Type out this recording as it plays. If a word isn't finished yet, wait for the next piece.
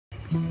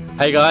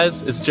Hey guys,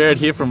 it's Jared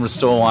here from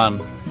Restore One.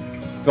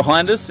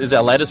 Behind us is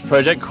our latest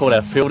project called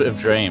our Field of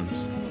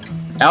Dreams.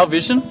 Our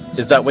vision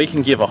is that we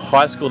can give a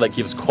high school that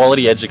gives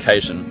quality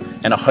education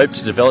and a hope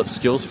to develop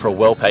skills for a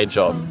well-paid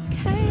job.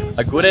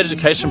 A good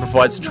education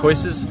provides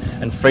choices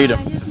and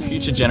freedom for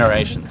future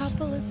generations.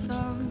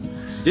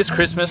 This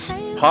Christmas,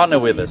 partner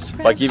with us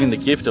by giving the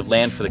gift of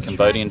land for the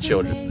Cambodian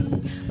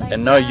children.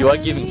 And know you are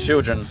giving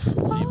children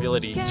the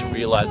ability to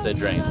realise their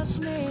dreams.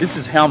 This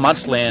is how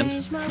much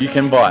land you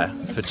can buy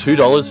for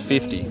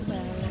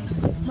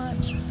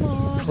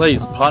 $2.50.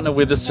 Please partner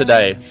with us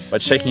today by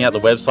checking out the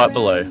website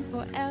below.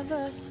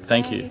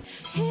 Thank you.